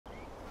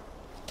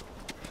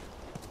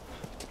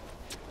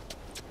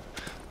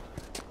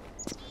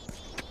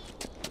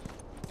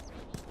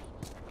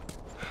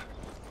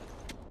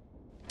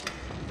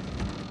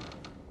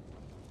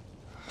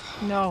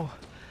No.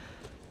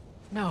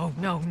 No,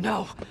 no,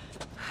 no.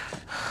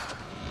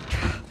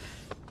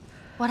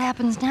 What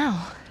happens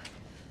now?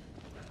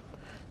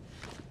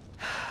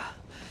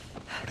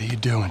 What are you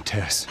doing,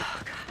 Tess?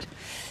 Oh, God.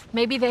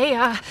 Maybe they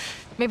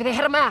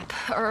had a map,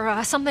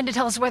 or something to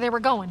tell us where they were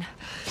going.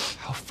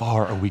 How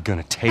far are we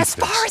gonna take As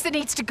this? far as it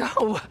needs to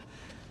go.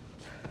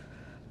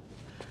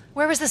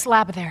 Where was this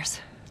lab of theirs?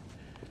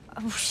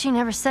 Oh, she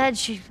never said.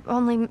 She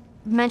only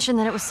mentioned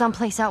that it was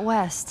someplace out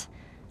west.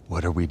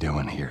 What are we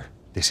doing here?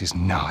 This is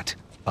not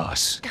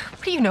us.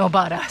 What do you know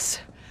about us?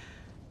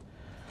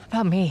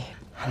 About me?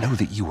 I know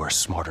that you are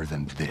smarter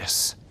than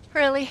this.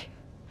 Really?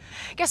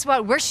 Guess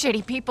what? We're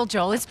shitty people,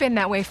 Joel. It's been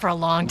that way for a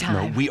long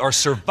time. No, we are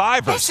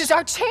survivors. This is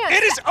our chance.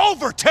 It is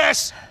over,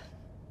 Tess!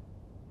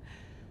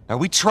 Now,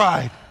 we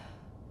tried.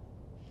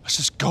 Let's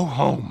just go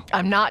home.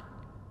 I'm not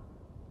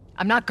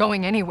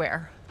going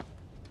anywhere.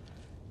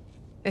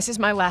 This is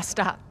my last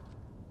stop.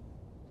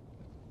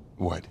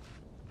 What?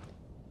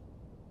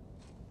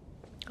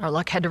 Our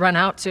luck had to run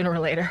out sooner or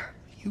later.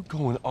 You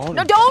going on?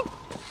 No, don't!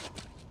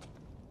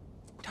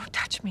 Don't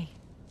touch me.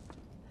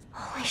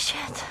 Holy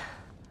shit.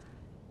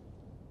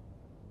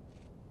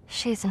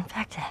 She's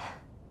infected.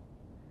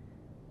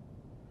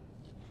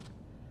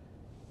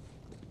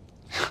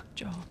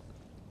 Joel,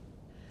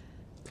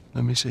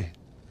 Let me see.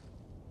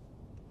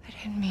 I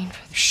didn't mean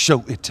for this.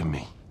 Show it to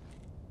me.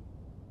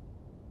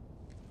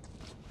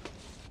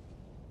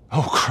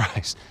 Oh,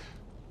 Christ.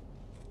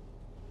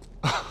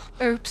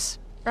 Oops,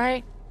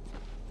 right?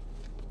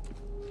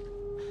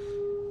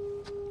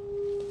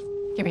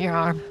 Give me your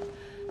arm.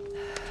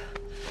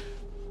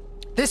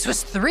 This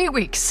was 3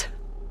 weeks.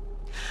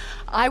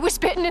 I was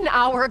bitten an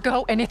hour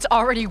ago, and it's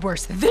already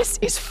worse. This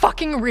is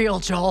fucking real,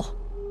 Joel.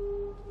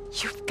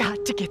 You've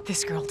got to get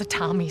this girl to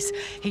Tommy's.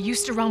 He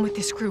used to run with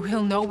this crew.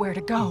 He'll know where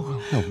to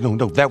go. No.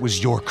 That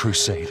was your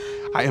crusade.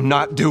 I am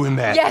not doing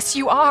that. Yes,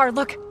 you are.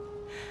 Look.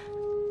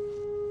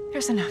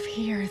 There's enough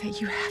here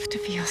that you have to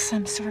feel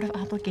some sort of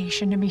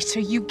obligation to me, so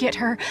you get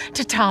her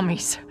to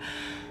Tommy's.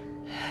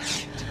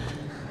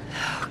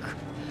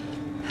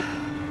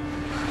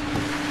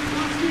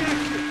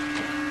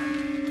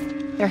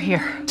 They're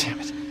here. Damn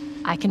it.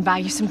 I can buy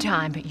you some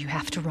time, but you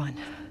have to run.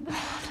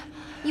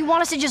 You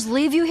want us to just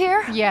leave you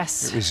here?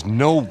 Yes. There is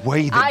no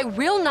way that... I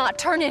will not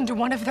turn into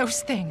one of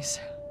those things.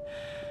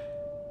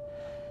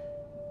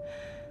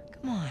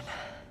 Come on.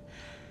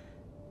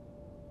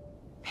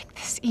 Make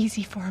this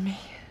easy for me.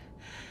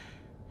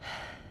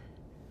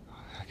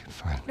 I can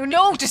find...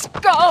 No, just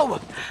go!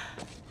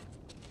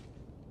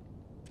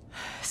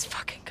 Just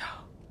fucking go.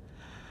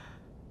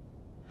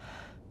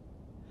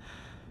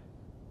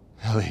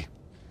 Ellie,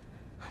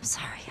 I'm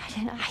sorry.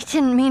 I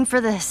didn't mean for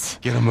this.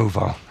 get a move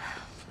on.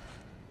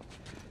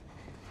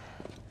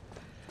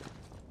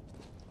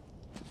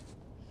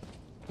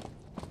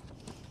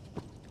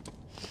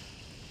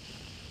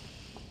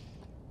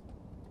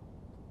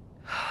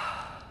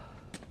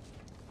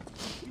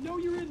 We know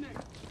you're in there.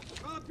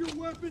 Drop your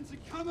weapons and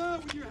come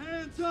out with your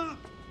hands up.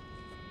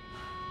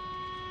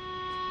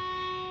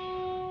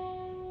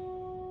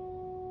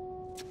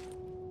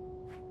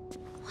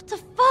 What the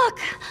fuck?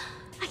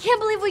 I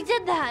can't believe we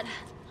did that.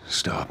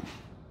 Stop.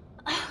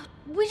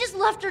 We just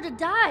left her to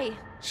die.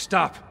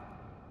 Stop.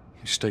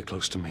 You stay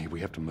close to me.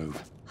 We have to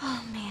move.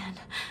 Oh, man.